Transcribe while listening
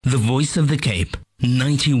The Voice of the Cape,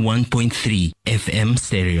 91.3 FM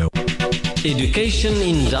stereo. Education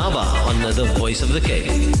in Java on The Voice of the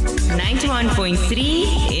Cape. 91.3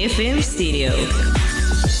 FM stereo.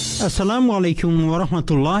 Assalamu alaikum wa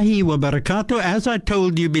rahmatullahi wa barakatuh. As I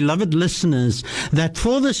told you, beloved listeners, that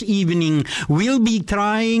for this evening we'll be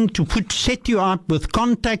trying to set you up with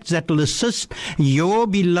contacts that will assist your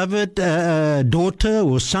beloved daughter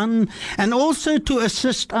or son, and also to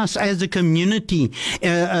assist us as a community.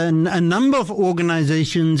 A number of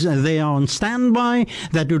organizations, they are on standby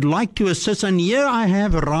that would like to assist. And here I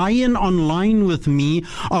have Ryan online with me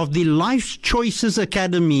of the Life Choices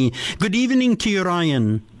Academy. Good evening to you,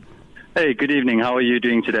 Ryan. Hey, good evening. How are you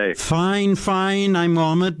doing today? Fine. I'm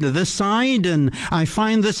Mohammed, this side, and I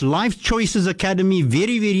find this Life Choices Academy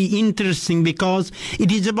very, very interesting because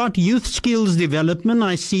it is about youth skills development,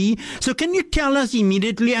 I see. So can you tell us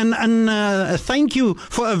immediately, and thank you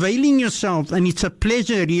for availing yourself, and it's a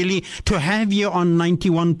pleasure really to have you on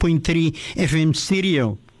 91.3 FM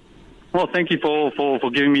stereo. Well, thank you for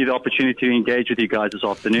giving me the opportunity to engage with you guys this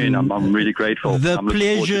afternoon. I'm really grateful. The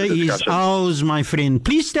pleasure is ours, my friend.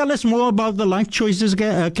 Please tell us more about the Life Choices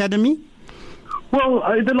Academy. Well,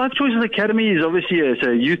 the Life Choices Academy is obviously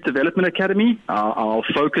a youth development academy. Our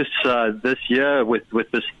focus this year with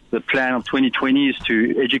the plan of 2020 is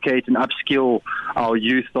to educate and upskill our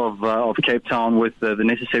youth of Cape Town with the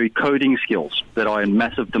necessary coding skills that are in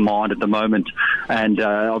massive demand at the moment. And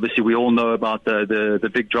obviously we all know about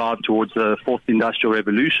the big drive towards the fourth industrial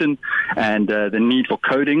revolution and the need for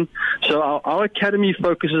coding. So our academy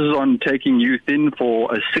focuses on taking youth in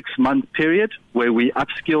for a 6-month period where we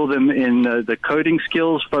upskill them in the coding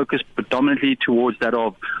skills, focused predominantly towards that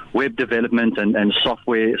of web development and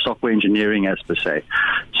software engineering, as per se.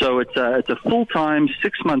 So it's a full-time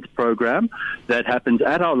 6-month program that happens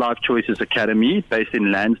at our Life Choices Academy based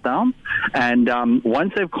in Lansdowne. And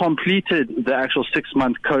once they've completed the actual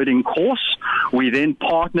 6-month coding course, we then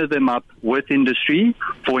partner them up with industry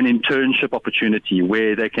for an internship opportunity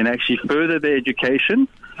where they can actually further their education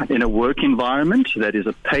in a work environment that is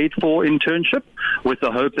a paid-for internship, with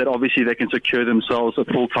the hope that obviously they can secure themselves a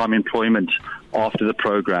full-time employment after the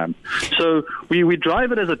program. So we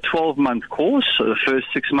drive it as a 12-month course. So the first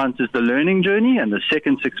 6 months is the learning journey, and the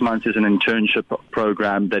second 6 months is an internship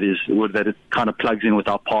program that it kind of plugs in with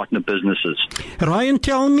our partner businesses. Ryan,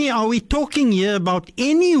 tell me, are we talking here about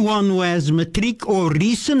anyone who has matric or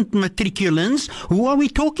recent matriculants? Who are we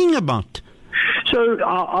talking about? So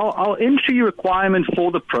our entry requirement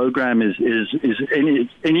for the program is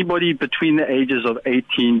anybody between the ages of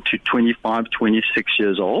 18 to 25, 26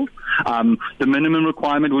 years old. The minimum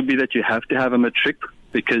requirement would be that you have to have a matric,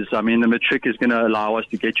 because, the matric is going to allow us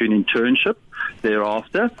to get you an internship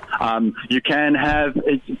thereafter. You can have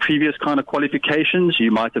previous kind of qualifications.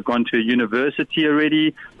 You might have gone to a university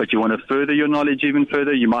already, but you want to further your knowledge even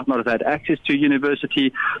further. You might not have had access to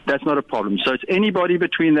university. That's not a problem. So it's anybody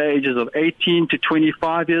between the ages of 18 to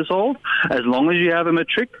 25 years old, as long as you have a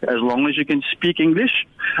matric, as long as you can speak English.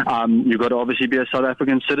 You've got to obviously be a South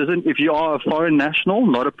African citizen. If you are a foreign national,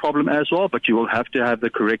 not a problem as well, but you will have to have the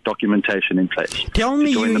correct documentation in place. Tell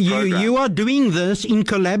me, you are doing this in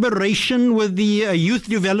collaboration with the youth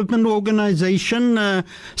development organization,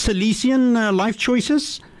 Salesian Life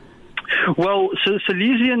Choices? Well, so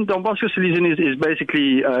Don Bosco Salesian is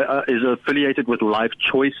basically is affiliated with Life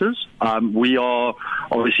Choices. We are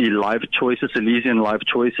obviously Life Choices, Salesian Life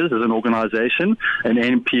Choices as an organization, an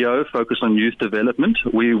NPO focused on youth development.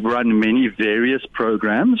 We run many various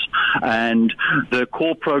programs, and the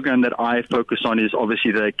core program that I focus on is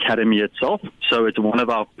obviously the academy itself. So it's one of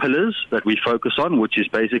our pillars that we focus on, which is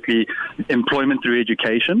basically employment through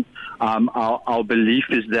education. Our belief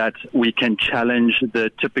is that we can challenge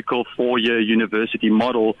the typical 4-year university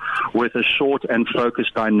model with a short and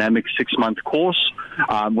focused dynamic 6-month course,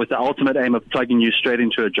 with the ultimate aim of plugging you straight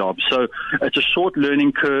into a job. So it's a short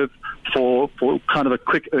learning curve for kind of a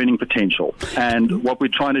quick earning potential. And what we're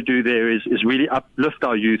trying to do there is really uplift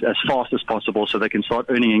our youth as fast as possible so they can start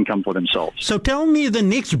earning income for themselves. So tell me the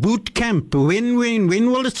next boot camp, when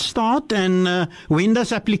will it start, and when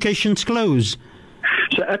does applications close?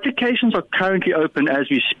 So applications are currently open as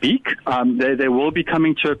we speak. They will be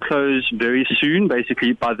coming to a close very soon,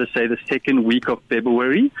 basically by the second week of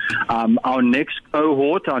February. Our next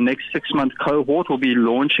cohort, our next 6-month cohort, will be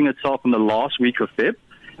launching itself in the last week of Feb.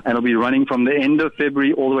 and it'll be running from the end of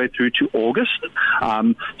February all the way through to August.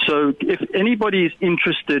 So if anybody is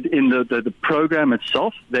interested in the program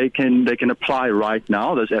itself, they can apply right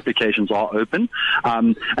now. Those applications are open.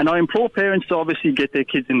 And I implore parents to obviously get their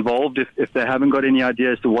kids involved if they haven't got any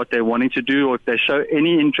idea as to what they're wanting to do, or if they show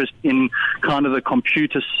any interest in kind of the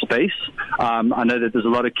computer space. I know that there's a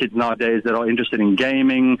lot of kids nowadays that are interested in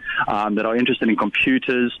gaming, that are interested in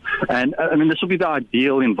computers. And I mean, this will be the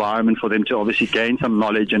ideal environment for them to obviously gain some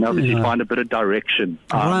knowledge and obviously find a bit of direction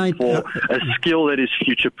for a skill that is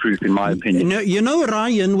future-proof, in my opinion. You know,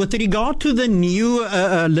 Ryan, with regard to the new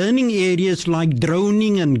learning areas like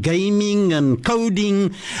droning and gaming and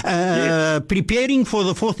coding, preparing for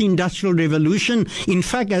the fourth industrial revolution, in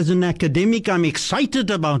fact, as an academic, I'm excited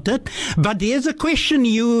about it. But here's a question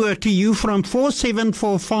to you from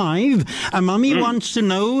 4745. A mummy wants to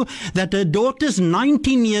know that her daughter's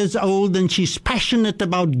 19 years old and she's passionate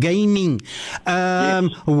about gaming.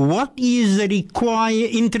 What is the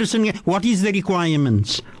what is the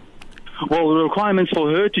requirements? Well, the requirements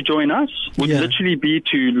for her to join us would literally be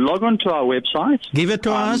to log on to our website. Give it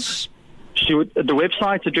to us. The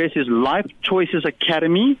website's address is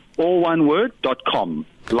lifechoicesacademy, all one word, .com.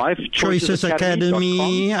 Choices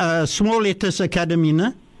Academy, small letters Academy,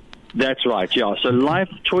 no? That's right, yeah. So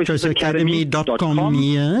lifechoicesacademy.com.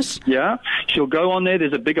 Yes. Yeah. She'll go on there.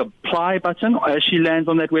 There's a big apply button. As she lands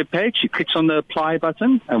on that webpage, she clicks on the apply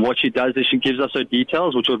button, and what she does is she gives us her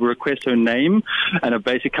details, which will request her name and a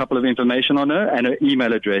basic couple of information on her and her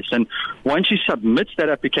email address. And once she submits that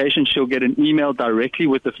application, she'll get an email directly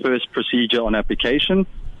with the first procedure on application.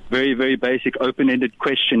 Very, very basic open-ended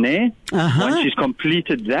questionnaire. Once she's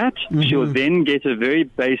completed that, she'll then get a very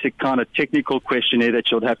basic kind of technical questionnaire that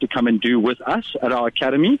she'll have to come and do with us at our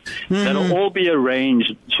academy. That'll all be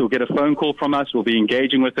arranged. She'll get a phone call from us. We'll be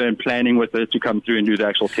engaging with her and planning with her to come through and do the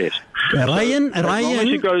actual test. Ryan, as long as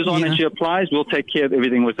she goes on and she applies, we'll take care of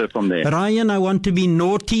everything with her from there. Ryan, I want to be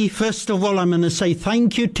naughty. First of all, I'm going to say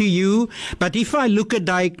thank you to you. But if I look at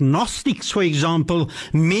diagnostics, for example,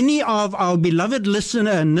 many of our beloved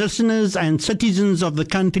listeners and citizens of the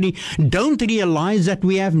country don't realize that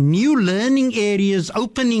we have new learning areas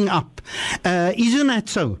opening up. Isn't that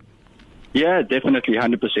so? Yeah, definitely,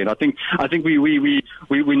 100%. I think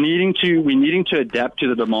we're needing to adapt to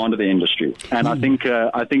the demand of the industry, and I think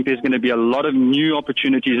there's going to be a lot of new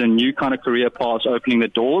opportunities and new kind of career paths opening the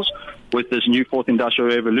doors with this new fourth industrial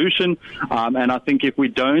revolution. And I think if we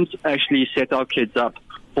don't actually set our kids up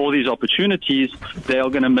for these opportunities, they are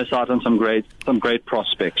going to miss out on some great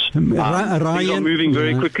prospects. Ryan, things are moving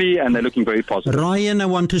very quickly and they're looking very positive. Ryan, I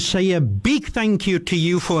want to say a big thank you to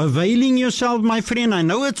you for availing yourself, my friend. I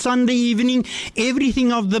know it's Sunday evening.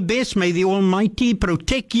 Everything of the best. May the Almighty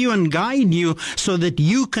protect you and guide you so that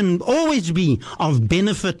you can always be of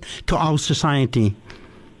benefit to our society.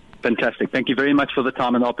 Fantastic. Thank you very much for the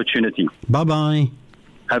time and the opportunity. Bye-bye.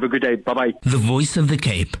 Have a good day. Bye-bye. The Voice of the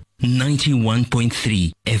Cape,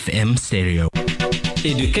 91.3 FM stereo.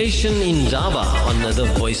 Education in Java on the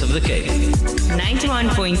Voice of the Cape.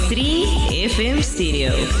 91.3 FM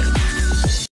stereo.